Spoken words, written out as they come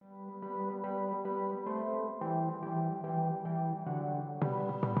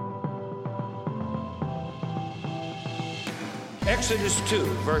Exodus 2,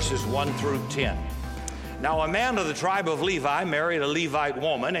 verses 1 through 10. Now a man of the tribe of Levi married a Levite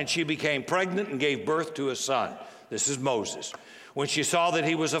woman, and she became pregnant and gave birth to a son. This is Moses. When she saw that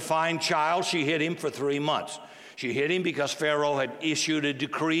he was a fine child, she hid him for 3 months. She hid him because Pharaoh had issued a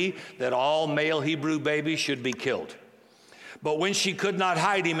decree that all male Hebrew babies should be killed. But when she could not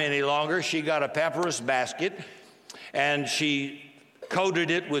hide him any longer, she got a papyrus basket, and she coated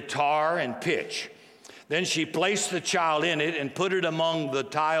it with tar and pitch. Then she placed the child in it and put it among the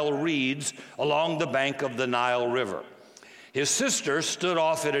tile reeds along the bank of the Nile River. His sister stood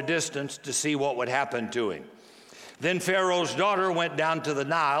off at a distance to see what would happen to him. Then Pharaoh's daughter went down to the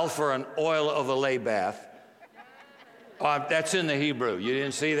Nile for an oil of a lay bath. That's in the Hebrew. You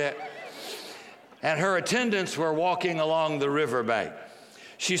didn't see that? And her attendants were walking along the riverbank.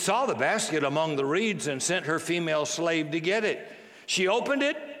 She saw the basket among the reeds and sent her female slave to get it. She opened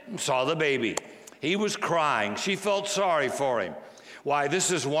it and saw the baby. He was crying. She felt sorry for him. Why, this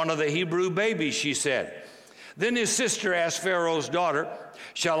is one of the Hebrew babies, she said. Then his sister asked Pharaoh's daughter,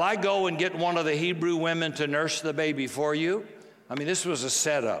 shall I go and get one of the Hebrew women to nurse the baby for you? I mean, this was a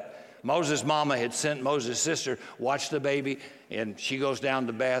setup. Moses' mama had sent Moses' sister, watch the baby, and she goes down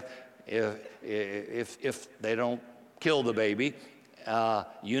to bath. If they don't kill the baby, a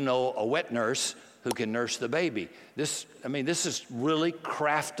wet nurse who can nurse the baby. This is really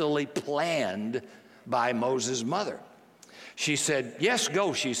craftily planned by Moses' mother. She said, yes,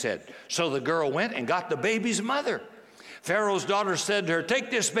 go, she said. So the girl went and got the baby's mother. Pharaoh's daughter said to her, take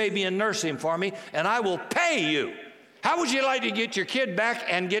this baby and nurse him for me, and I will pay you. How would you like to get your kid back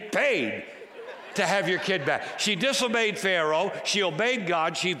and get paid to have your kid back? She disobeyed Pharaoh. She obeyed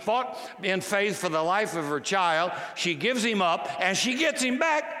God. She fought in faith for the life of her child. She gives him up, and she gets him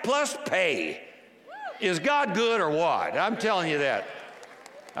back plus pay. Is God good or what? I'm telling you that.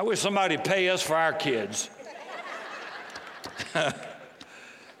 I wish somebody would pay us for our kids.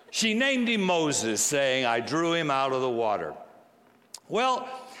 She named him Moses, saying, I drew him out of the water. Well,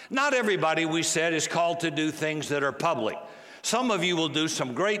 not everybody, we said, is called to do things that are public. Some of you will do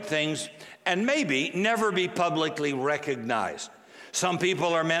some great things and maybe never be publicly recognized. Some people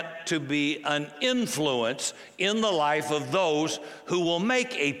are meant to be an influence in the life of those who will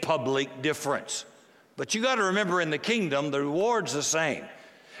make a public difference. But you got to remember, in the kingdom, the reward's the same.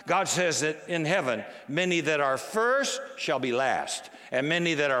 God says that in heaven, many that are first shall be last, and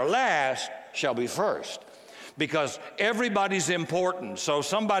many that are last shall be first. Because everybody's important. So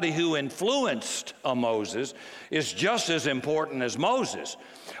somebody who influenced Moses is just as important as Moses,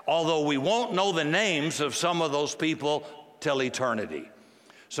 although we won't know the names of some of those people till eternity.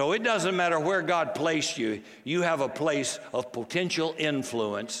 So it doesn't matter where God placed you, you have a place of potential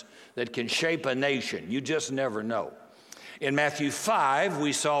influence that can shape a nation. You just never know. In Matthew 5,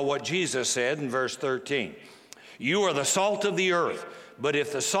 we saw what Jesus said in verse 13. You are the salt of the earth, but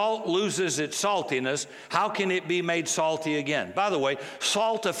if the salt loses its saltiness, how can it be made salty again? By the way,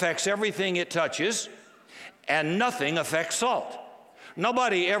 salt affects everything it touches, and nothing affects salt.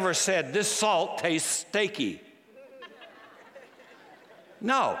 Nobody ever said, this salt tastes steaky.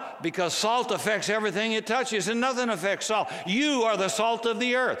 No, because salt affects everything it touches, and nothing affects salt. You are the salt of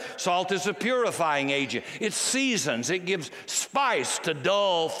the earth. Salt is a purifying agent. It seasons. It gives spice to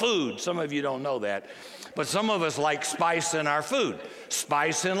dull food. Some of you don't know that, but some of us like spice in our food,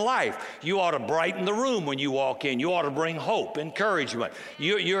 spice in life. You ought to brighten the room when you walk in. You ought to bring hope, encouragement.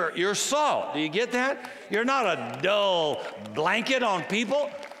 You're salt. Do you get that? You're not a dull blanket on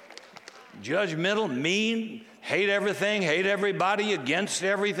people, judgmental, mean, hate everything, hate everybody, against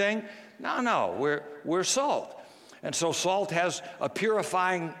everything. No, we're salt. And so salt has a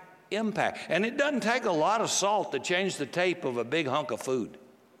purifying impact. And it doesn't take a lot of salt to change the taste of a big hunk of food,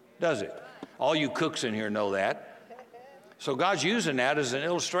 does it? All you cooks in here know that. So God's using that as an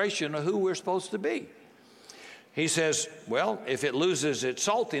illustration of who we're supposed to be. He says, well, if it loses its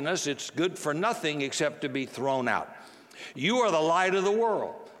saltiness, it's good for nothing except to be thrown out. You are the light of the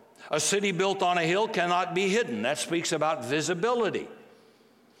world. A city built on a hill cannot be hidden. That speaks about visibility.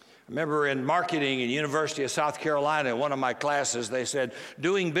 I remember in marketing at University of South Carolina, in one of my classes, they said,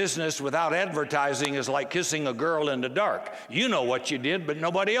 doing business without advertising is like kissing a girl in the dark. You know what you did, but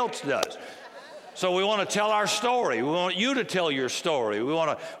nobody else does. So we want to tell our story. We want you to tell your story.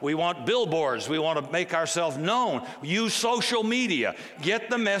 We want billboards. We want to make ourselves known. Use social media. Get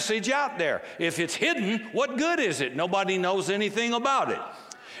the message out there. If it's hidden, what good is it? Nobody knows anything about it.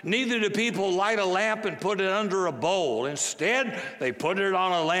 Neither do people light a lamp and put it under a bowl. Instead, they put it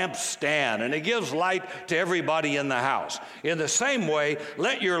on a lampstand, and it gives light to everybody in the house. In the same way,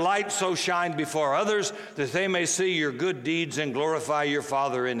 let your light so shine before others that they may see your good deeds and glorify your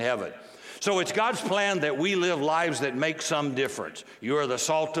Father in heaven. So it's God's plan that we live lives that make some difference. You are the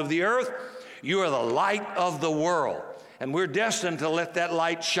salt of the earth. You are the light of the world. And we're destined to let that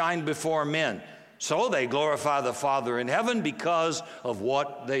light shine before men, so they glorify the Father in heaven because of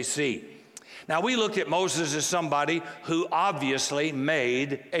what they see. Now, we looked at Moses as somebody who obviously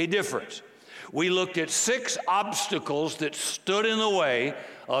made a difference. We looked at 6 obstacles that stood in the way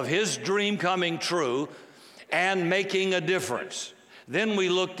of his dream coming true and making a difference. Then we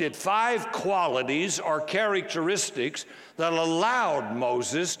looked at 5 qualities or characteristics that allowed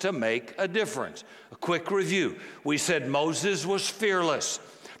Moses to make a difference. A quick review. We said Moses was fearless.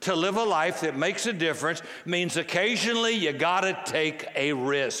 To live a life that makes a difference means occasionally you got to take a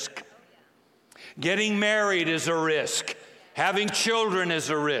risk. Getting married is a risk. Having children is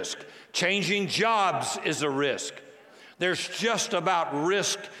a risk. Changing jobs is a risk. There's just about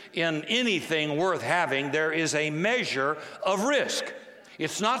risk in anything worth having. There is a measure of risk.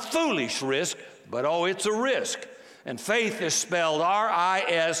 It's not foolish risk, but it's a risk. And faith is spelled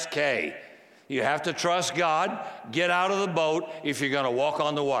R-I-S-K. You have to trust God, get out of the boat if you're going to walk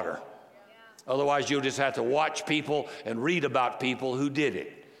on the water. Otherwise, you'll just have to watch people and read about people who did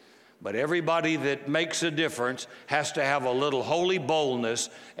it. But everybody that makes a difference has to have a little holy boldness,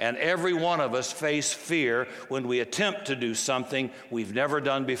 and every one of us face fear when we attempt to do something we've never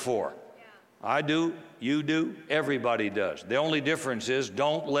done before. I do, you do, everybody does. The only difference is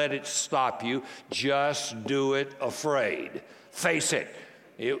don't let it stop you. Just do it afraid. Face it.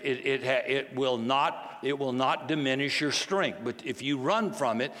 It will not diminish your strength. But if you run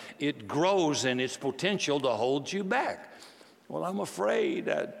from it, it grows in its potential to hold you back. Well, I'm afraid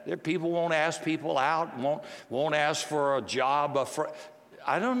that people won't ask people out, won't ask for a job.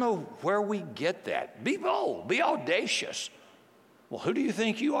 I don't know where we get that. Be bold, be audacious. Well, who do you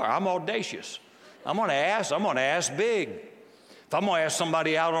think you are? I'm audacious. I'm going to ask big. If I'm going to ask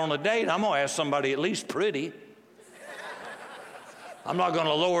somebody out on a date, I'm going to ask somebody at least pretty. I'm not going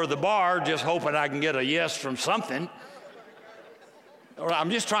to lower the bar just hoping I can get a yes from something.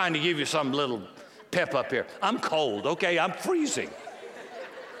 I'm just trying to give you some little pep up here. I'm cold, okay? I'm freezing.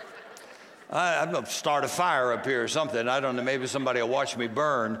 I'm going to start a fire up here or something. I don't know, maybe somebody will watch me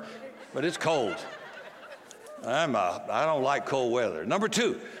burn, but it's cold. I don't like cold weather. Number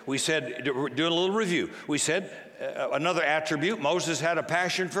 2, we said, doing a little review, we said another attribute, Moses had a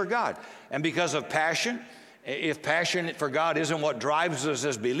passion for God. And because of passion, if passion for God isn't what drives us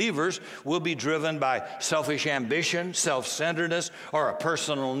as believers, we'll be driven by selfish ambition, self-centeredness, or a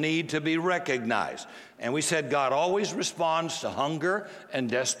personal need to be recognized. And we said God always responds to hunger and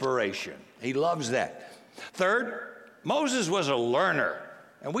desperation. He loves that. Third, Moses was a learner.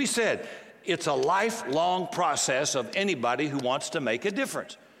 And we said it's a lifelong process of anybody who wants to make a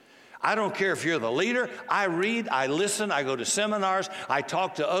difference. I don't care if you're the leader. I read, I listen, I go to seminars, I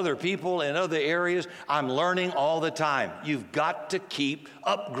talk to other people in other areas. I'm learning all the time. You've got to keep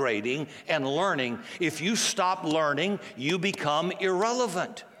upgrading and learning. If you stop learning, you become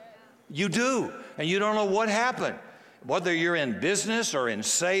irrelevant. You do, and you don't know what happened. Whether you're in business or in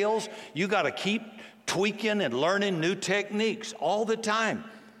sales, you got to keep tweaking and learning new techniques all the time.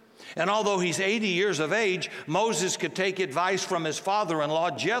 And although he's 80 years of age, Moses could take advice from his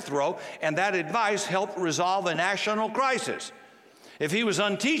father-in-law, Jethro, and that advice helped resolve a national crisis. If he was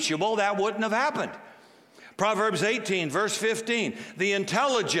unteachable, that wouldn't have happened. Proverbs 18, verse 15, the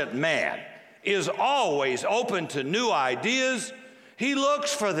intelligent man is always open to new ideas. He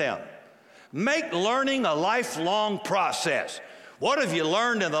looks for them. Make learning a lifelong process. What have you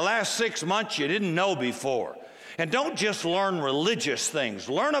learned in the last 6 months you didn't know before? And don't just learn religious things.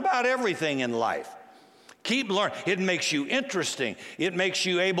 Learn about everything in life. Keep learning. It makes you interesting. It makes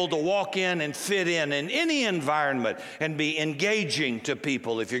you able to walk in and fit in any environment and be engaging to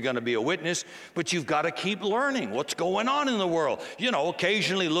people if you're going to be a witness. But you've got to keep learning what's going on in the world. You know,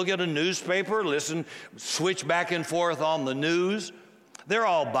 occasionally look at a newspaper, listen, switch back and forth on the news. They're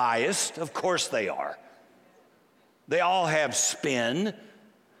all biased. Of course they are. They all have spin.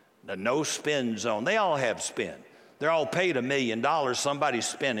 The no spin zone. They all have spin. They're all paid $1 million. Somebody's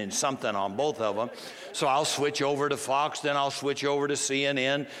spending something on both of them. So I'll switch over to Fox, then I'll switch over to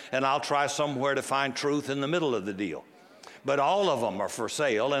CNN, and I'll try somewhere to find truth in the middle of the deal. But all of them are for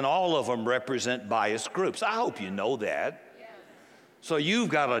sale, and all of them represent biased groups. I hope you know that. So you've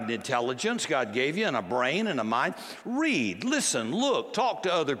got an intelligence God gave you and a brain and a mind. Read, listen, look, talk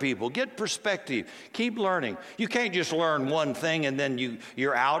to other people, get perspective, keep learning. You can't just learn one thing and then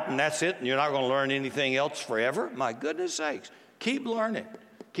you're out and that's it and you're not going to learn anything else forever. My goodness sakes, keep learning,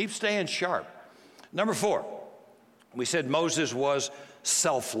 keep staying sharp. Number 4, we said Moses was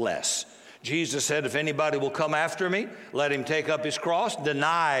selfless. Jesus said, if anybody will come after me, let him take up his cross,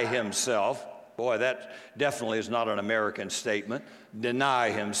 deny himself. Boy, that definitely is not an American statement. Deny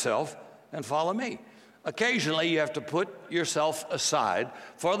himself and follow me. Occasionally, you have to put yourself aside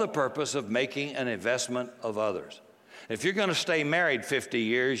for the purpose of making an investment of others. If you're going to stay married 50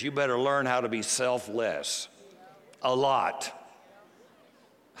 years, you better learn how to be selfless. A lot.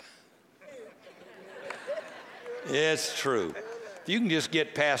 It's true. If you can just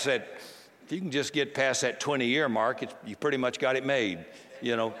get past that 20-year mark, you pretty much got it made.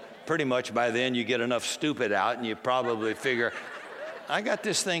 You know, pretty much by then you get enough stupid out and you probably figure, I got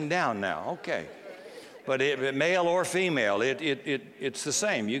this thing down now. Okay. But male or female, it's the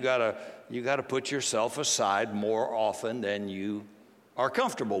same. You gotta put yourself aside more often than you are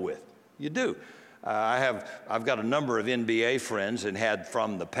comfortable with. You do. I've got a number of NBA friends and had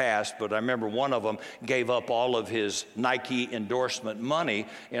from the past, but I remember one of them gave up all of his Nike endorsement money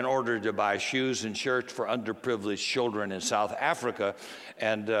in order to buy shoes and shirts for underprivileged children in South Africa.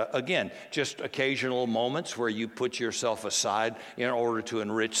 And again, just occasional moments where you put yourself aside in order to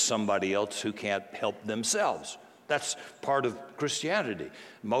enrich somebody else who can't help themselves. That's part of Christianity.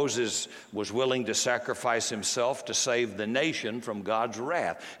 Moses was willing to sacrifice himself to save the nation from God's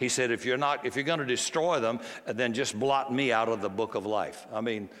wrath. He said, if you're going to destroy them, then just blot me out of the book of life. I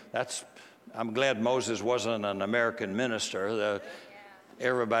mean, I'm glad Moses wasn't an American minister.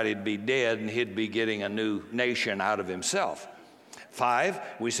 Everybody'd be dead and he'd be getting a new nation out of himself. 5,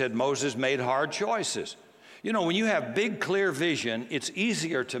 we said Moses made hard choices. You know, when you have big, clear vision, it's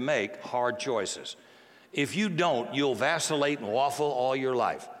easier to make hard choices. If you don't, you'll vacillate and waffle all your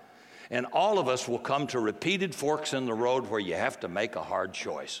life. And all of us will come to repeated forks in the road where you have to make a hard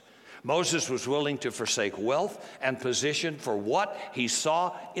choice. Moses was willing to forsake wealth and position for what he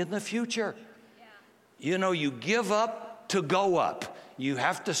saw in the future. You know, you give up to go up. You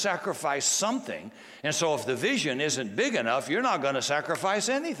have to sacrifice something. And so if the vision isn't big enough, you're not going to sacrifice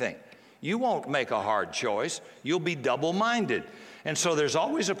anything. You won't make a hard choice. You'll be double-minded. And so there's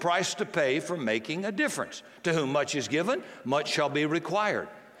always a price to pay for making a difference. To whom much is given, much shall be required.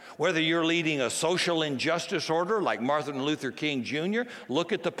 Whether you're leading a social injustice order like Martin Luther King Jr.,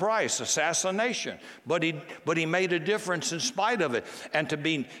 look at the price, assassination. But he made a difference in spite of it. And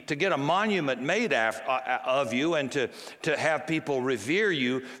to get a monument made of you and to have people revere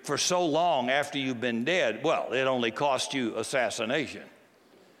you for so long after you've been dead, well, it only cost you assassination.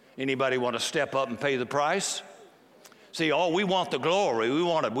 Anybody want to step up and pay the price? See, we want the glory. We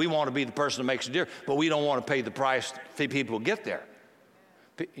want to be the person that makes a difference, but we don't want to pay the price for people to get there.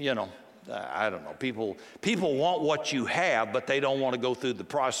 You know, I don't know. People want what you have, but they don't want to go through the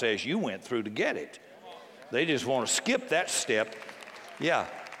process you went through to get it. They just want to skip that step. Yeah,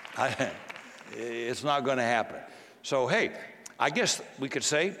 it's not going to happen. So, hey, I guess we could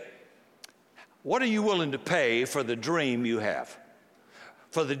say, what are you willing to pay for the dream you have?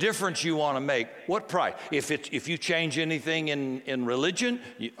 For the difference you want to make, what price? If you change anything in religion,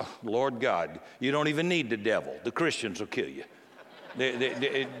 Lord God, you don't even need the devil. The Christians will kill you.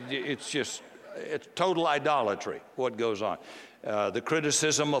 It's total idolatry, what goes on. The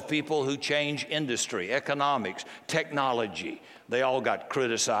criticism of people who change industry, economics, technology, they all got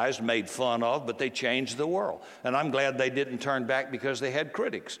criticized, made fun of, but they changed the world. And I'm glad they didn't turn back because they had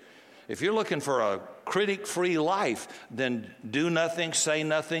critics. If you're looking for a critic-free life, then do nothing, say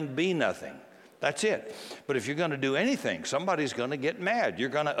nothing, be nothing. That's it. But if you're going to do anything, somebody's going to get mad. You're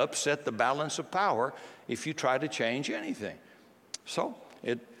going to upset the balance of power if you try to change anything. So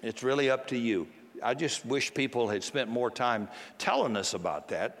it's really up to you. I just wish people had spent more time telling us about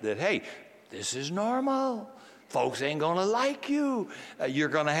that, hey, this is normal. Folks ain't going to like you. You're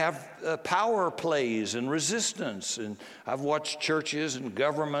going to have power plays and resistance. And I've watched churches and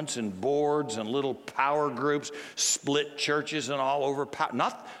governments and boards and little power groups split churches and all over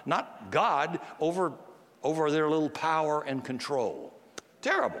not God, over their little power and control.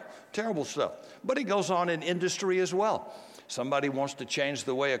 Terrible, terrible stuff. But it goes on in industry as well. Somebody wants to change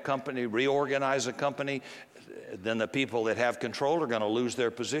the way a company, reorganize a company, then the people that have control are going to lose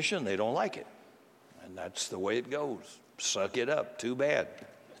their position. They don't like it. And that's the way it goes. Suck it up. Too bad.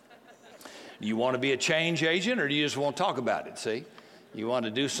 You want to be a change agent, or do you just want to talk about it, see? You want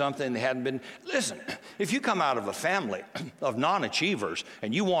to do something that hadn't been... Listen, if you come out of a family of non-achievers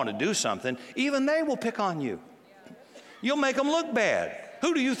and you want to do something, even they will pick on you. You'll make them look bad.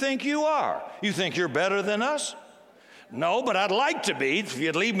 Who do you think you are? You think you're better than us? No, but I'd like to be if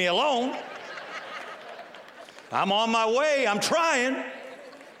you'd leave me alone. I'm on my way. I'm trying.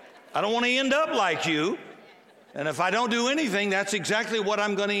 I don't want to end up like you. And if I don't do anything, that's exactly what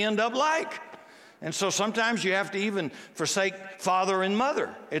I'm going to end up like. And so sometimes you have to even forsake father and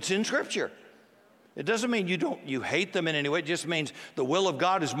mother. It's in Scripture. It doesn't mean you hate them in any way. It just means the will of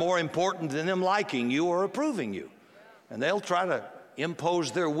God is more important than them liking you or approving you. And they'll try to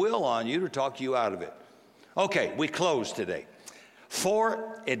impose their will on you to talk you out of it. Okay, we close today.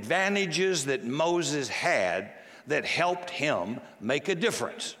 4 advantages that Moses had that helped him make a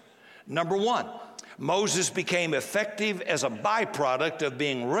difference. Number 1, Moses became effective as a byproduct of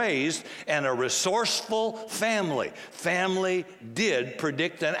being raised in a resourceful family. Family did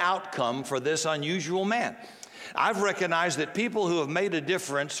predict an outcome for this unusual man. I've recognized that people who have made a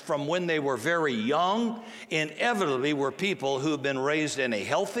difference from when they were very young inevitably were people who have been raised in a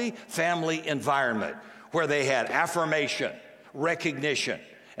healthy family environment where they had affirmation, recognition,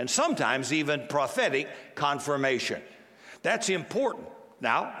 and sometimes even prophetic confirmation. That's important.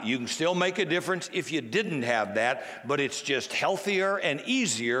 Now, you can still make a difference if you didn't have that, but it's just healthier and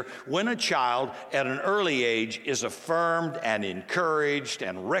easier when a child at an early age is affirmed and encouraged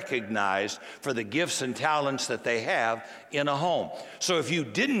and recognized for the gifts and talents that they have in a home. So if you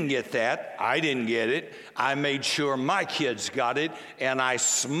didn't get that, I didn't get it, I made sure my kids got it, and I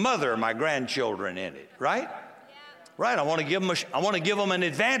smother my grandchildren in it, right? Right, I want to give them an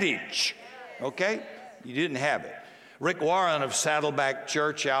advantage, okay? You didn't have it. Rick Warren of Saddleback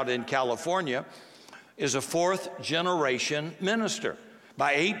Church out in California is a 4th generation minister.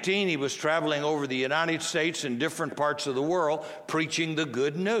 By 18, he was traveling over the United States and different parts of the world preaching the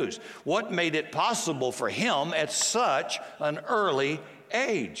good news. What made it possible for him at such an early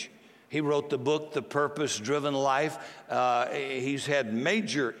age? He wrote the book, The Purpose-Driven Life. He's had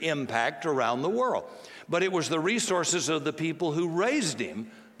major impact around the world. But it was the resources of the people who raised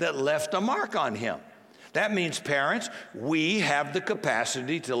him that left a mark on him. That means, parents, we have the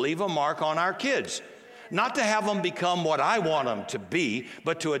capacity to leave a mark on our kids. Not to have them become what I want them to be,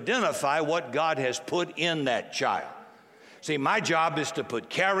 but to identify what God has put in that child. See, my job is to put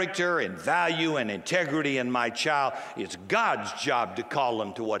character and value and integrity in my child. It's God's job to call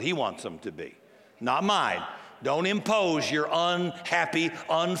them to what He wants them to be, not mine. Don't impose your unhappy,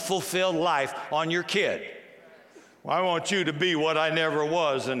 unfulfilled life on your kid. Well, I want you to be what I never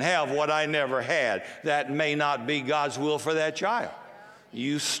was and have what I never had. That may not be God's will for that child.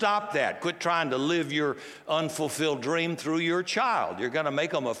 You stop that. Quit trying to live your unfulfilled dream through your child. You're going to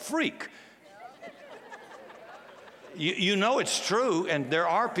make them a freak. You know it's true, and there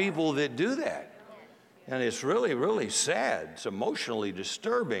are people that do that. And it's really, really sad. It's emotionally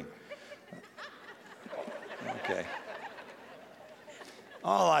disturbing. Okay.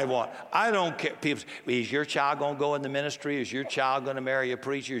 All I want, I don't care. People say, is your child going to go in the ministry? Is your child going to marry a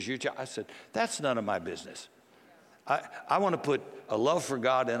preacher? Is your child? I said, that's none of my business. I want to put a love for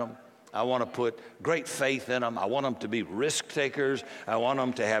God in them. I want to put great faith in them. I want them to be risk takers. I want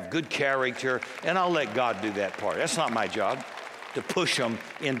them to have good character, and I'll let God do that part. That's not my job, to push them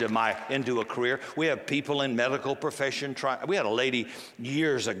into a career. We have people in medical profession. We had a lady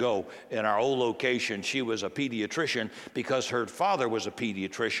years ago in our old location. She was a pediatrician because her father was a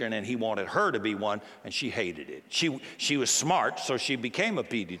pediatrician and he wanted her to be one, and she hated it. She was smart, so she became a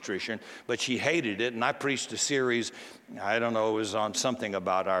pediatrician, but she hated it. And I preached a series, I don't know, it was on something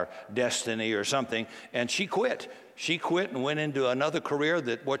about our destiny or something, and she quit. She quit and went into another career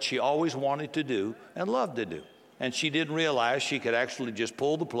that what she always wanted to do and loved to do. And she didn't realize she could actually just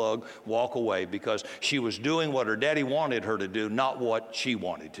pull the plug, walk away, because she was doing what her daddy wanted her to do, not what she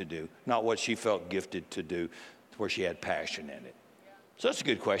wanted to do, not what she felt gifted to do, where she had passion in it. So that's a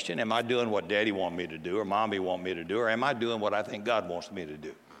good question. Am I doing what daddy want me to do or mommy want me to do, or am I doing what I think God wants me to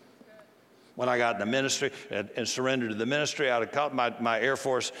do? When I got in the ministry and surrendered to the ministry, out of college, my Air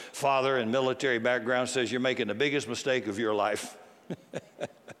Force father and military background says, you're making the biggest mistake of your life.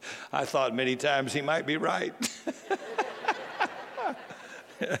 I thought many times he might be right.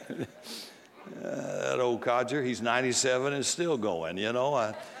 That old codger, he's 97 and still going, you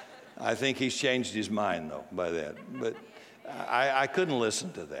know. I think he's changed his mind, though, by that. But I couldn't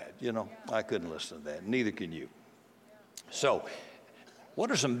listen to that, you know. I couldn't listen to that. Neither can you. So what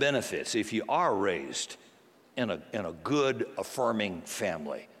are some benefits if you are raised in a good, affirming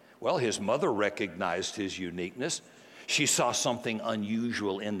family? Well, his mother recognized his uniqueness. She saw something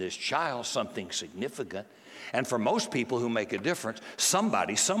unusual in this child, something significant. And for most people who make a difference,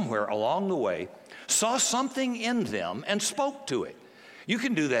 somebody somewhere along the way saw something in them and spoke to it. You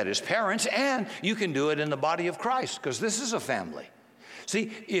can do that as parents, and you can do it in the body of Christ, because this is a family.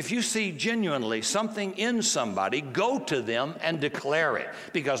 See, if you see genuinely something in somebody, go to them and declare it,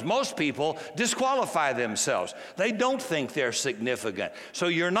 because most people disqualify themselves. They don't think they're significant. So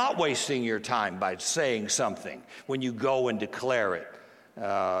you're not wasting your time by saying something when you go and declare it.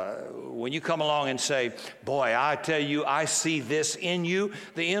 When you come along and say, boy, I tell you, I see this in you,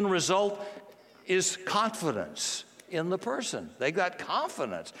 the end result is confidence in the person. They got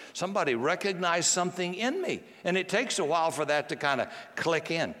confidence. Somebody recognized something in me. And it takes a while for that to kind of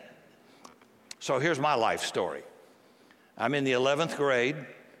click in. So here's my life story. I'm in the 11th grade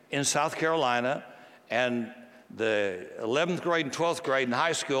in South Carolina, and the 11th grade and 12th grade in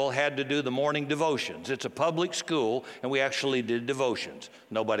high school had to do the morning devotions. It's a public school, and we actually did devotions.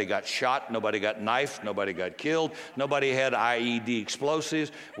 Nobody got shot, nobody got knifed, nobody got killed, nobody had IED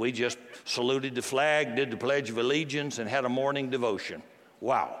explosives. We just saluted the flag, did the Pledge of Allegiance, and had a morning devotion.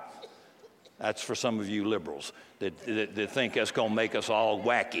 Wow. That's for some of you liberals that think that's going to make us all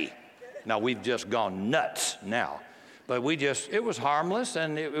wacky. Now, we've just gone nuts now. But it was harmless,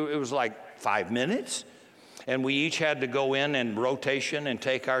 and it was like 5 minutes. And we each had to go in rotation and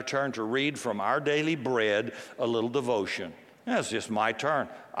take our turn to read from our daily bread a little devotion. That's just my turn.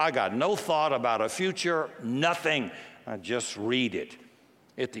 I got no thought about a future, nothing. I just read it.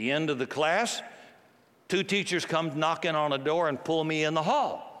 At the end of the class, 2 teachers come knocking on a door and pull me in the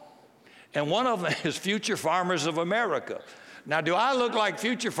hall. And one of them is Future Farmers of America. Now, do I look like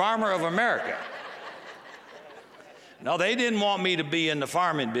Future Farmer of America? No, they didn't want me to be in the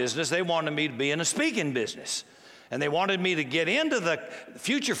farming business. They wanted me to be in the speaking business. And they wanted me to get into the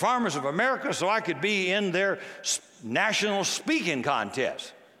Future Farmers of America so I could be in their national speaking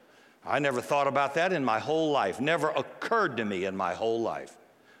contest. I never thought about that in my whole life. Never occurred to me in my whole life.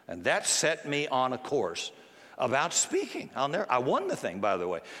 And that set me on a course about speaking. I won the thing, by the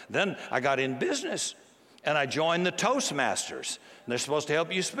way. Then I got in business, and I joined the Toastmasters. And they're supposed to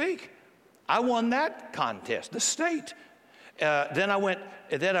help you speak. I won that contest, the state. It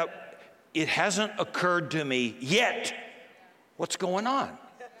hasn't occurred to me yet what's going on.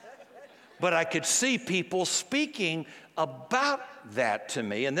 But I could see people speaking about that to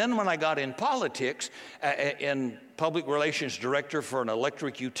me. And then when I got in politics, in public relations director for an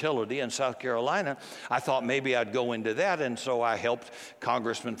electric utility in South Carolina, I thought maybe I'd go into that. And so I helped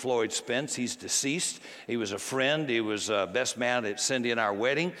Congressman Floyd Spence. He's deceased. He was a friend. He was best man at Cindy and our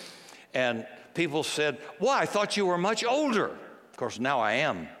wedding. And people said, well, I thought you were much older. Of course, now I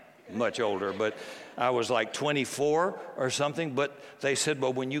am much older, but I was like 24 or something. But they said,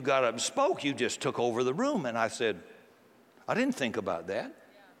 well, when you got up and spoke, you just took over the room. And I said, I didn't think about that.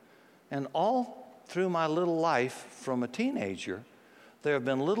 And all through my little life from a teenager, there have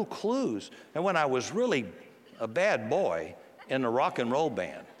been little clues. And when I was really a bad boy in a rock and roll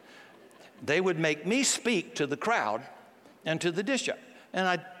band, they would make me speak to the crowd and to the disc jockey.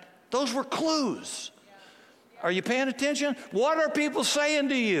 And those were clues. Are you paying attention? What are people saying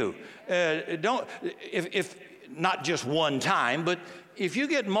to you? If not just one time, but if you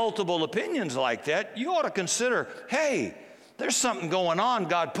get multiple opinions like that, you ought to consider, hey, there's something going on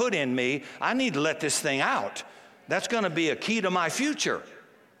God put in me. I need to let this thing out. That's going to be a key to my future.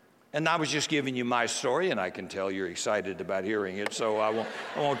 And I was just giving you my story, and I can tell you're excited about hearing it, so I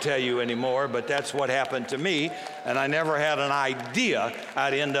won't tell you anymore, but that's what happened to me, and I never had an idea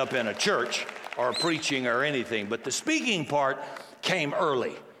I'd end up in a church or preaching or anything. But the speaking part came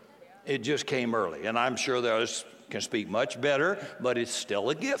early. It just came early, and I'm sure those can speak much better, but it's still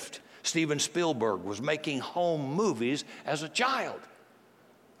a gift. Steven Spielberg was making home movies as a child,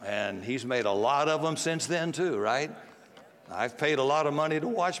 and he's made a lot of them since then too, right? I've paid a lot of money to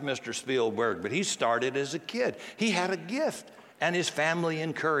watch Mr. Spielberg, but he started as a kid. He had a gift, and his family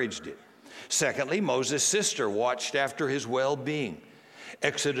encouraged it. Secondly, Moses' sister watched after his well-being.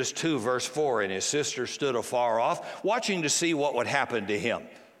 Exodus 2, verse 4, and his sister stood afar off, watching to see what would happen to him.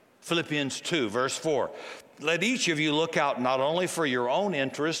 Philippians 2, verse 4, let each of you look out not only for your own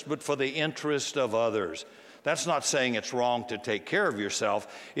interest, but for the interest of others. That's not saying it's wrong to take care of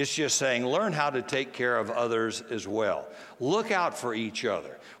yourself. It's just saying learn how to take care of others as well. Look out for each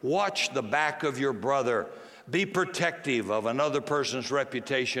other. Watch the back of your brother. Be protective of another person's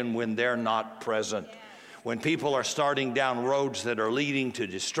reputation when they're not present. When people are starting down roads that are leading to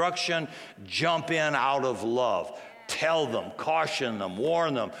destruction, jump in out of love. Tell them, caution them,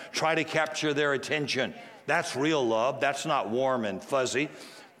 warn them. Try to capture their attention. That's real love. That's not warm and fuzzy.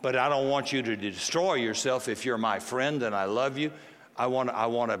 But I don't want you to destroy yourself if you're my friend and I love you. I want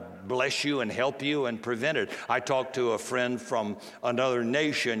to bless you and help you and prevent it. I talked to a friend from another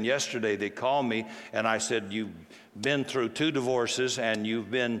nation yesterday. They called me and I said, you've been through 2 divorces and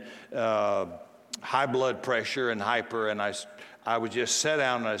you've been high blood pressure and hyper. And I would just sit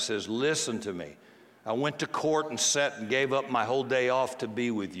down and I says, listen to me. I went to court and sat and gave up my whole day off to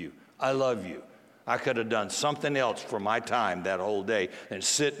be with you. I love you. I could have done something else for my time that whole day than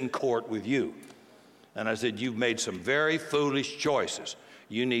sit in court with you. And I said, you've made some very foolish choices.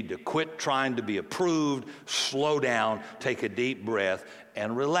 You need to quit trying to be approved, slow down, take a deep breath,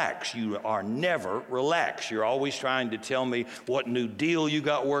 and relax. You are never relaxed. You're always trying to tell me what new deal you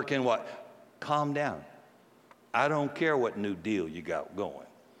got working, what. Calm down. I don't care what new deal you got going.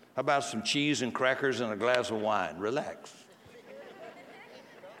 How about some cheese and crackers and a glass of wine? Relax.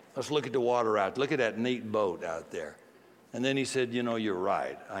 Let's look at the water out. Look at that neat boat out there. And then he said, you know, you're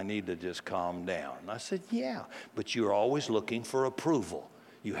right. I need to just calm down. And I said, yeah, but you're always looking for approval.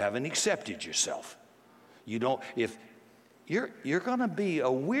 You haven't accepted yourself. You don't, if you're going to be a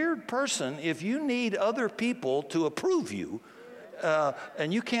weird person if you need other people to approve you,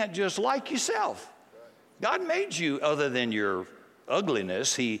 and you can't just like yourself. God made you other than your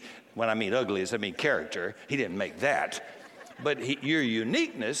ugliness. When I mean ugliness, I mean character. He didn't make that. But your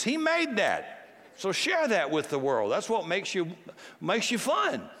uniqueness, he made that. So share that with the world. That's what makes you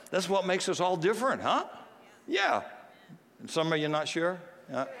fun. That's what makes us all different, huh? Yeah. And some of you not sure?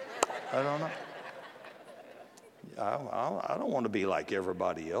 I don't know. I don't want to be like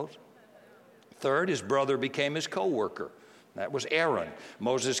everybody else. Third, his brother became his co-worker. That was Aaron.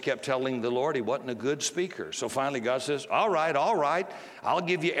 Moses kept telling the Lord he wasn't a good speaker. So finally God says, all right, I'll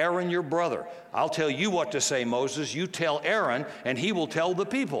give you Aaron, your brother. I'll tell you what to say, Moses. You tell Aaron, and he will tell the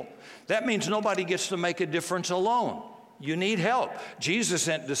people. That means nobody gets to make a difference alone. You need help. Jesus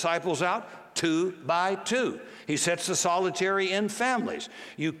sent disciples out 2 by 2. He sets the solitary in families.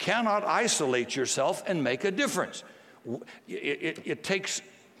 You cannot isolate yourself and make a difference. It takes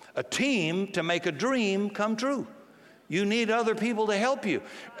a team to make a dream come true. You need other people to help you.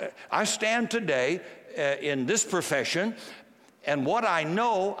 I stand today in this profession, and what I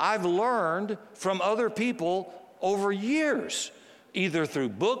know, I've learned from other people over years, either through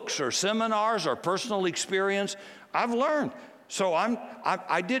books or seminars or personal experience. I've learned. So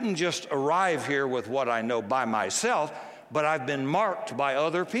I didn't just arrive here with what I know by myself, but I've been marked by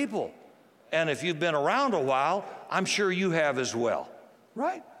other people. And if you've been around a while, I'm sure you have as well,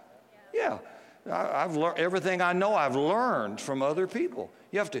 right? Yeah. I've learned everything I know. I've learned from other people.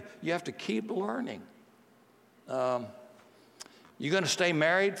 You have to keep learning. You're going to stay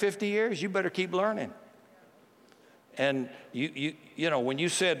married 50 years? You better keep learning. And you know, when you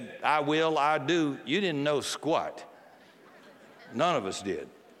said I will, I do, you didn't know squat. None of us did.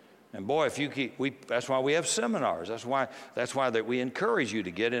 And boy, if you keep, that's why we have seminars. That's why that we encourage you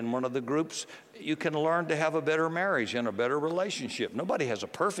to get in one of the groups. You can learn to have a better marriage and a better relationship. Nobody has a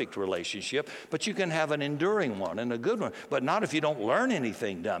perfect relationship, but you can have an enduring one and a good one. But not if you don't learn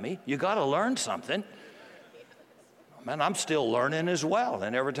anything, dummy. You got to learn something. Man, I'm still learning as well.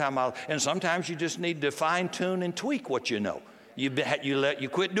 And every time and sometimes you just need to fine tune and tweak what you know. You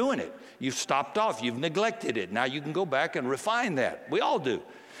quit doing it. You've stopped off. You've neglected it. Now you can go back and refine that. We all do.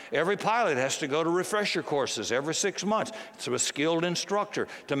 Every pilot has to go to refresher courses every 6 months. It's a skilled instructor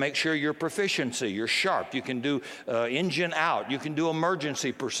to make sure your proficiency, you're sharp. You can do engine out. You can do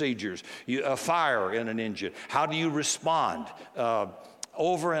emergency procedures, a fire in an engine. How do you respond?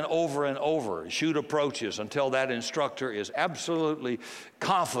 Over and over and over, shoot approaches until that instructor is absolutely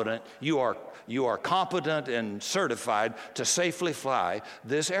confident you are competent and certified to safely fly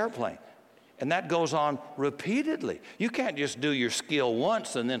this airplane. And that goes on repeatedly. You can't just do your skill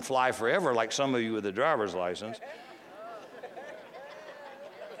once and then fly forever like some of you with a driver's license.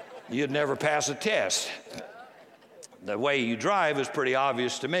 You'd never pass a test. The way you drive is pretty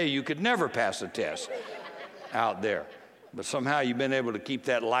obvious to me. You could never pass a test out there. But somehow you've been able to keep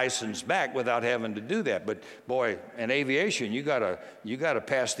that license back without having to do that. But boy, in aviation, you gotta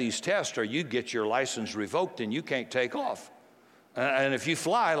pass these tests or you get your license revoked and you can't take off. And if you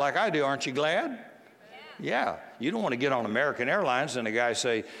fly like I do, aren't you glad? Yeah. You don't want to get on American Airlines and the guy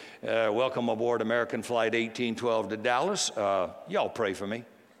say, welcome aboard American Flight 1812 to Dallas. Y'all pray for me.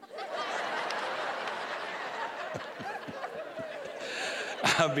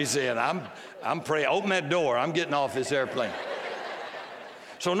 I'll be saying, I'm praying, open that door. I'm getting off this airplane.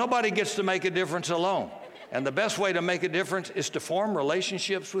 So nobody gets to make a difference alone. And the best way to make a difference is to form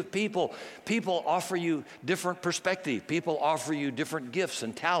relationships with people. People offer you different perspective. People offer you different gifts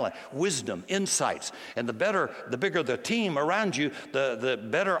and talent, wisdom, insights. And the bigger the team around you, the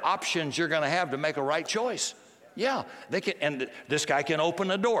better options you're going to have to make a right choice. Yeah, they can, and this guy can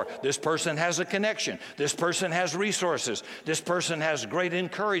open a door. This person has a connection. This person has resources. This person has great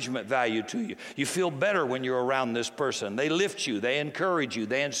encouragement value to you. You feel better when you're around this person. They lift you, they encourage you,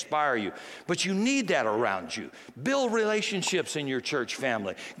 they inspire you. But you need that around you. Build relationships in your church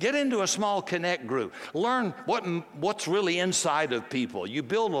family. Get into a small connect group. Learn what's really inside of people. You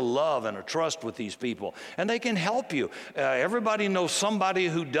build a love and a trust with these people, and they can help you. Everybody knows somebody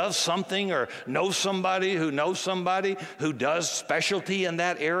who does something, or knows somebody who knows somebody who does specialty in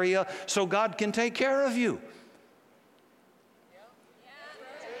that area, so God can take care of you.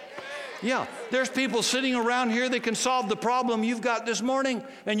 Yeah, there's people sitting around here that can solve the problem you've got this morning,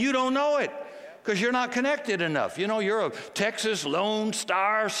 and you don't know it because you're not connected enough. You know, you're a Texas Lone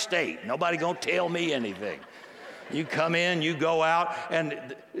Star State. Nobody gonna tell me anything. You come in, you go out,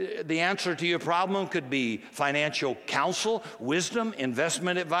 and the answer to your problem could be financial counsel, wisdom,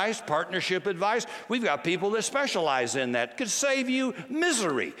 investment advice, partnership advice. We've got people that specialize in that. Could save you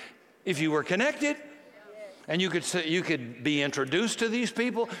misery if you were connected. And you could be introduced to these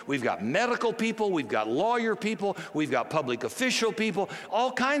people. We've got medical people, we've got lawyer people, we've got public official people,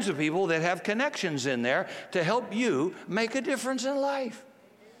 all kinds of people that have connections in there to help you make a difference in life.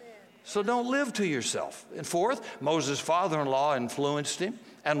 So don't live to yourself. And fourth, Moses' father-in-law influenced him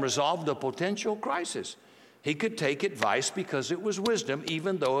and resolved a potential crisis. He could take advice because it was wisdom,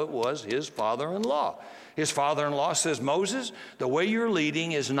 even though it was his father-in-law. His father-in-law says, Moses, the way you're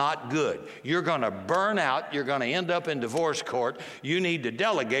leading is not good. You're going to burn out. You're going to end up in divorce court. You need to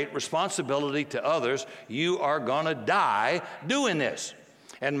delegate responsibility to others. You are going to die doing this.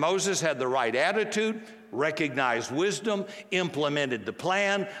 And Moses had the right attitude, recognized wisdom, implemented the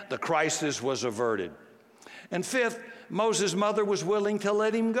plan. The crisis was averted. And fifth, Moses' mother was willing to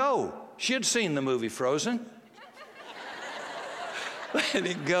let him go. She had seen the movie Frozen. Let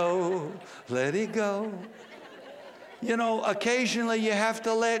it go, let it go. You know, occasionally you have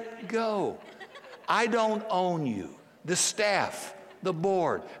to let go. I don't own you. The staff, the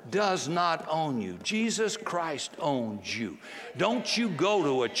board does not own you. Jesus Christ owns you. Don't you go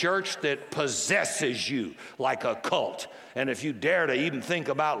to a church that possesses you like a cult. And if you dare to even think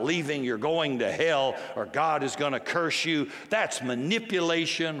about leaving, you're going to hell, or God is going to curse you. That's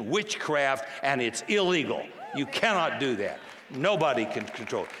manipulation, witchcraft, and it's illegal. You cannot do that. Nobody can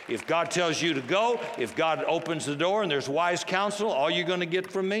control it. If God tells you to go, if God opens the door and there's wise counsel, all you're going to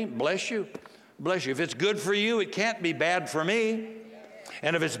get from me, bless you. Bless you. If it's good for you, it can't be bad for me.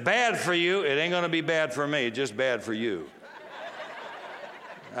 And if it's bad for you, it ain't going to be bad for me. It's just bad for you.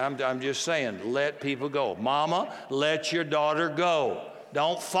 I'm just saying, let people go. Mama, let your daughter go.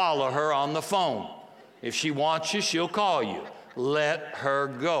 Don't follow her on the phone. If she wants you, she'll call you. Let her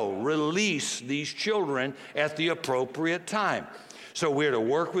go. Release these children at the appropriate time. So we're to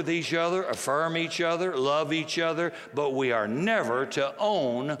work with each other, affirm each other, love each other, but we are never to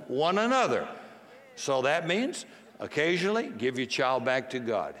own one another. So that means occasionally give your child back to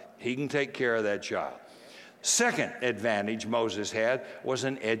God. He can take care of that child. Second advantage Moses had was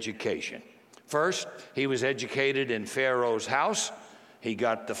an education. First, he was educated in Pharaoh's house. He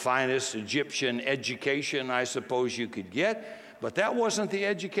got the finest Egyptian education I suppose you could get, but that wasn't the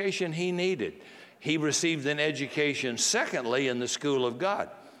education he needed. He received an education, secondly, in the school of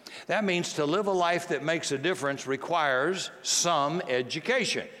God. That means to live a life that makes a difference requires some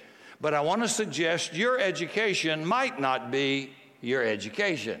education. But I want to suggest your education might not be your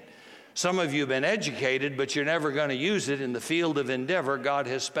education. Some of you have been educated, but you're never going to use it in the field of endeavor God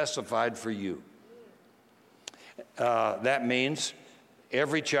has specified for you. That means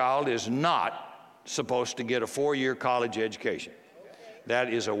every child is not supposed to get a 4-year college education.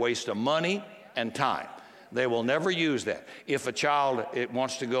 That is a waste of money and time. They will never use that. If a child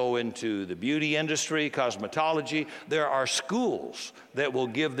wants to go into the beauty industry, cosmetology, there are schools that will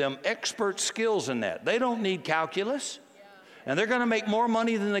give them expert skills in that. They don't need calculus. And they're going to make more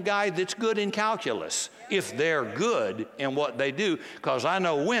money than the guy that's good in calculus if they're good in what they do. Because I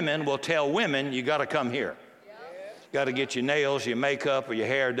know women will tell women, you got to come here. Got to get your nails, your makeup, or your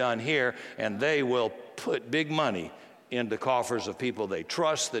hair done here, and they will put big money into coffers of people they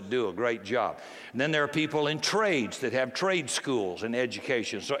trust that do a great job. And then there are people in trades that have trade schools and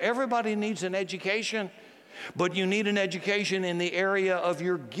education. So everybody needs an education, but you need an education in the area of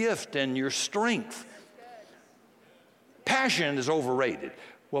your gift and your strength. Passion is overrated.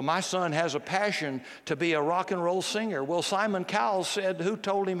 Well, my son has a passion to be a rock and roll singer. Well, Simon Cowell said, who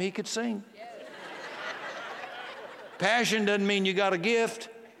told him he could sing? Passion doesn't mean you got a gift.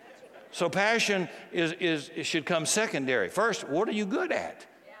 So passion should come secondary. First, what are you good at?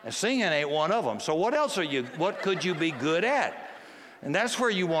 And singing ain't one of them. So what could you be good at? And that's where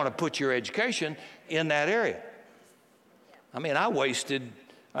you want to put your education, in that area. I mean,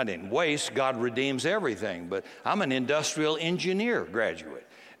 I didn't waste, God redeems everything, but I'm an industrial engineer graduate,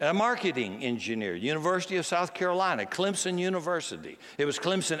 a marketing engineer, University of South Carolina, Clemson University. It was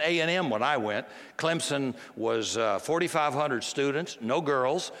Clemson A&M when I went. Clemson was 4,500 students, no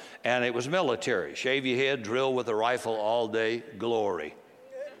girls, and it was military. Shave your head, drill with a rifle all day, glory.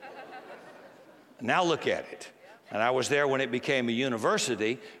 Now look at it. And I was there when it became a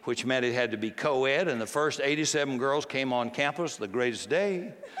university, which meant it had to be co-ed, and the first 87 girls came on campus, the greatest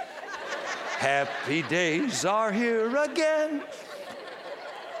day. Happy days are here again.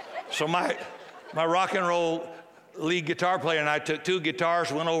 So my rock and roll lead guitar player and I took 2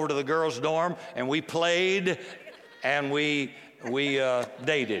 guitars, went over to the girls' dorm, and we played, and we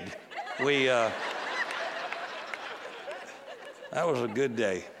dated. That was a good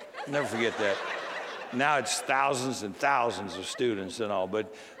day. Never forget that. Now it's thousands and thousands of students and all,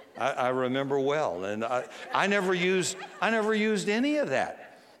 but I remember well, and I never used any of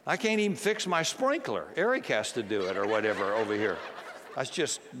that. I can't even fix my sprinkler. Eric has to do it or whatever over here. That's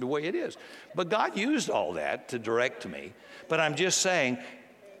just the way it is. But God used all that to direct me. But I'm just saying,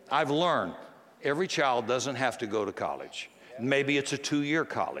 I've learned every child doesn't have to go to college. Maybe it's a 2-year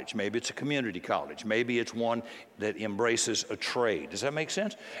college. Maybe it's a community college. Maybe it's one that embraces a trade. Does that make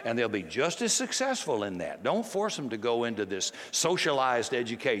sense? And they'll be just as successful in that. Don't force them to go into this socialized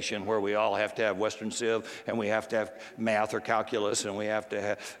education where we all have to have Western Civ and we have to have math or calculus and we have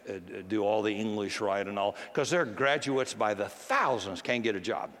to do all the English right and all, because they're graduates by the thousands, can't get a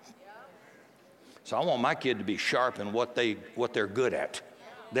job. So I want my kid to be sharp in what they're good at.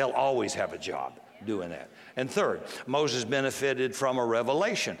 They'll always have a job doing that. And third, Moses benefited from a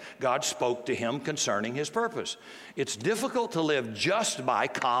revelation. God spoke to him concerning his purpose. It's difficult to live just by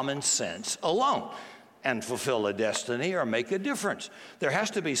common sense alone and fulfill a destiny or make a difference. There has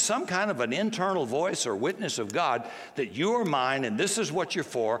to be some kind of an internal voice or witness of God that you are mine and this is what you're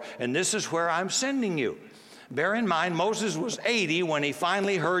for and this is where I'm sending you. Bear in mind, Moses was 80 when he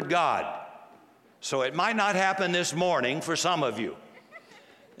finally heard God. So it might not happen this morning for some of you.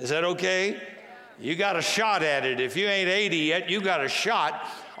 Is that okay? You got a shot at it. If you ain't 80 yet, you got a shot.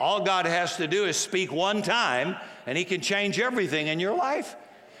 All God has to do is speak one time, and he can change everything in your life.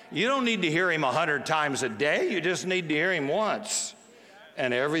 You don't need to hear him 100 times a day. You just need to hear him once,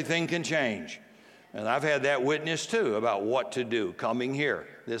 and everything can change. And I've had that witness, too, about what to do coming here.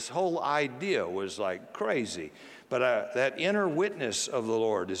 This whole idea was like crazy. But that inner witness of the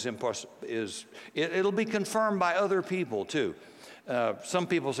Lord it'll be confirmed by other people, too. Some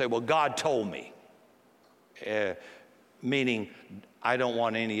people say, well, God told me. Meaning I don't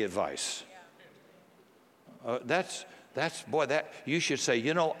want any advice. You should say,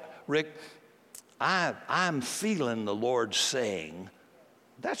 you know, Rick, I'm feeling the Lord saying,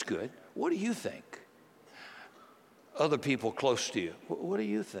 that's good. What do you think? Other people close to you, what do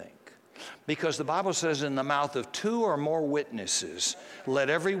you think? Because the Bible says in the mouth of 2 or more witnesses, let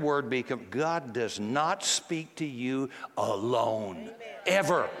every word be. God does not speak to you alone,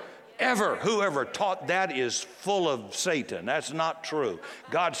 ever. Ever. Whoever taught that is full of Satan. That's not true.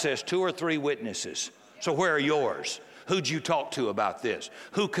 God says 2 or 3 witnesses. So where are yours? Who'd you talk to about this?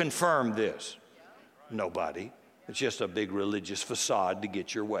 Who confirmed this? Nobody. It's just a big religious facade to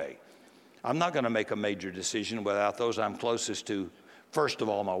get your way. I'm not going to make a major decision without those I'm closest to, first of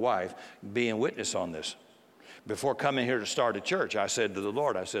all, my wife, being witness on this. Before coming here to start a church, I said to the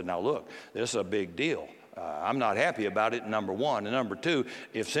Lord, now look, this is a big deal. I'm not happy about it, number one. And number two,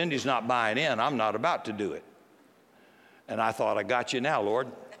 if Cindy's not buying in, I'm not about to do it. And I thought, I got you now, Lord.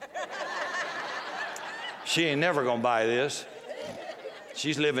 She ain't never going to buy this.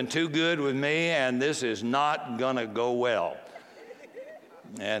 She's living too good with me, and this is not going to go well.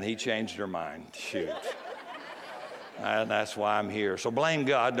 And he changed her mind. Shoot. And that's why I'm here. So blame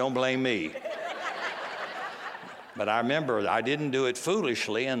God, don't blame me. But I remember I didn't do it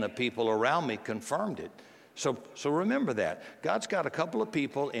foolishly, and the people around me confirmed it. So remember that. God's got a couple of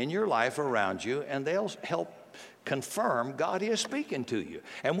people in your life around you, and they'll help confirm God is speaking to you.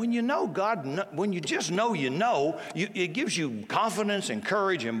 And when you know God, when you just know it gives you confidence and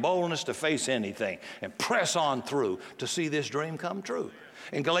courage and boldness to face anything and press on through to see this dream come true.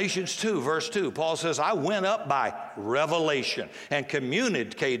 In Galatians 2, verse 2, Paul says, I went up by revelation and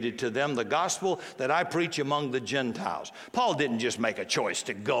communicated to them the gospel that I preach among the Gentiles. Paul didn't just make a choice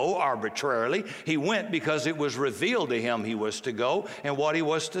to go arbitrarily. He went because it was revealed to him he was to go and what he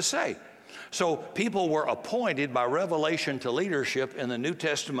was to say. So people were appointed by revelation to leadership in the New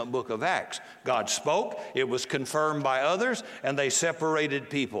Testament book of Acts. God spoke, it was confirmed by others, and they separated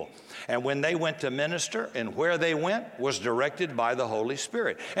people. And when they went to minister and where they went was directed by the Holy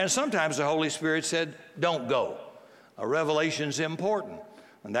Spirit. And sometimes the Holy Spirit said, don't go. A revelation's important.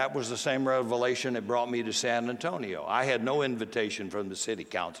 And that was the same revelation that brought me to San Antonio. I had no invitation from the city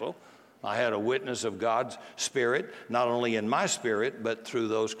council. I had a witness of God's Spirit, not only in my spirit, but through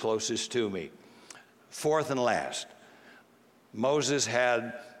those closest to me. Fourth and last, Moses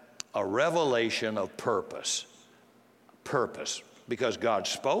had a revelation of purpose. Purpose. Because God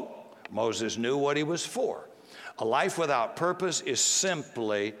spoke, Moses knew what he was for. A life without purpose is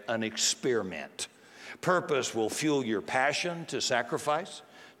simply an experiment. Purpose will fuel your passion to sacrifice,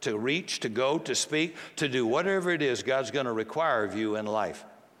 to reach, to go, to speak, to do whatever it is God's going to require of you in life.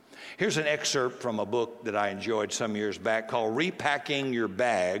 Here's an excerpt from a book that I enjoyed some years back called Repacking Your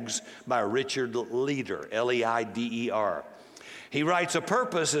Bags by Richard Leider, L-E-I-D-E-R. He writes, a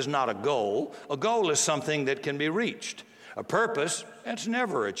purpose is not a goal. A goal is something that can be reached. A purpose, that's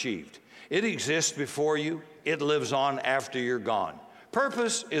never achieved. It exists before you. It lives on after you're gone.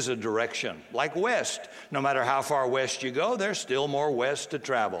 Purpose is a direction, like west. No matter how far west you go, there's still more west to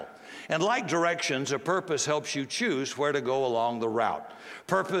travel. And like directions, a purpose helps you choose where to go along the route.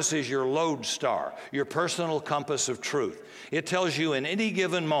 Purpose is your lodestar, your personal compass of truth. It tells you in any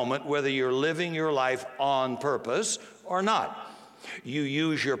given moment whether you're living your life on purpose or not. You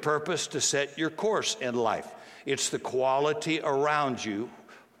use your purpose to set your course in life. It's the quality around you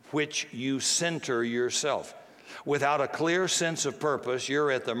which you center yourself. Without a clear sense of purpose,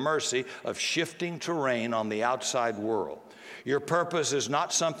 you're at the mercy of shifting terrain on the outside world. Your purpose is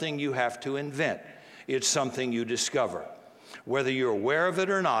not something you have to invent. It's something you discover. Whether you're aware of it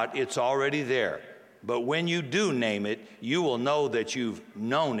or not, it's already there. But when you do name it, you will know that you've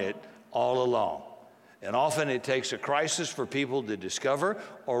known it all along. And often it takes a crisis for people to discover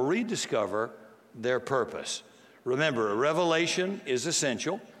or rediscover their purpose. Remember, a revelation is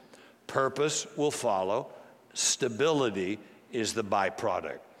essential. Purpose will follow. Stability is the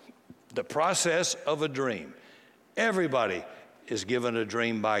byproduct. The process of a dream. Everybody is given a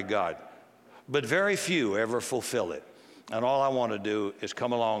dream by God, but very few ever fulfill it. And all I want to do is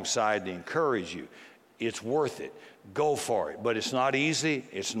come alongside to encourage you. It's worth it. Go for it. But it's not easy,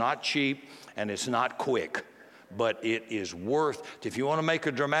 it's not cheap, and it's not quick. But it is worth it. If you want to make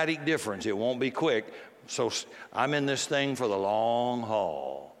a dramatic difference, it won't be quick. So I'm in this thing for the long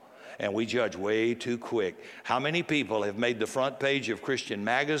haul. And we judge way too quick. How many people have made the front page of Christian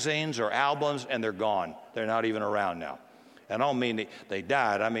magazines or albums and they're gone? They're not even around now. And I don't mean they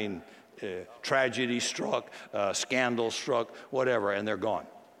died. I mean tragedy struck, scandal struck, whatever, and they're gone.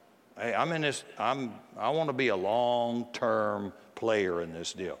 Hey, I'm in this. I want to be a long-term player in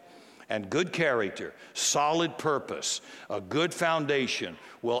this deal. And good character, solid purpose, a good foundation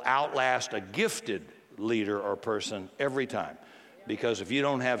will outlast a gifted leader or person every time. Because if you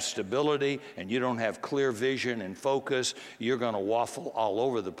don't have stability and you don't have clear vision and focus, you're going to waffle all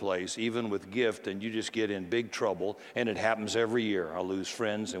over the place, even with gift, and you just get in big trouble. And it happens every year. I lose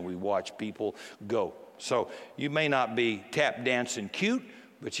friends and we watch people go. So you may not be tap dancing cute,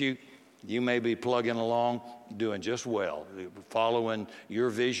 but you may be plugging along, doing just well, following your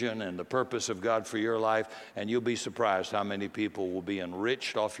vision and the purpose of God for your life, and you'll be surprised how many people will be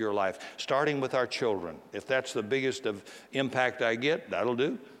enriched off your life, starting with our children. If that's the biggest of impact I get, that'll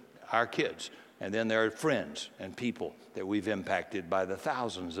do, our kids. And then there are friends and people that we've impacted by the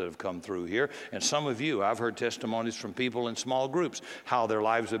thousands that have come through here. And some of you, I've heard testimonies from people in small groups, how their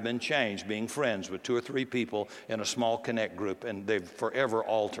lives have been changed, being friends with 2 or 3 people in a small connect group, and they've forever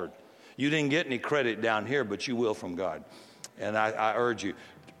altered. You didn't get any credit down here, but you will from God. And I urge you,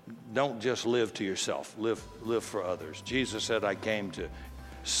 don't just live to yourself. Live for others. Jesus said, I came to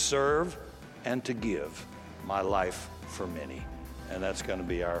serve and to give my life for many. And that's going to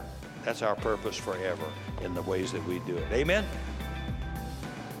be that's our purpose forever in the ways that we do it. Amen?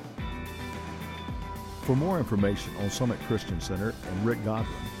 For more information on Summit Christian Center and Rick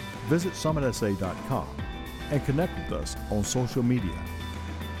Godwin, visit summitsa.com and connect with us on social media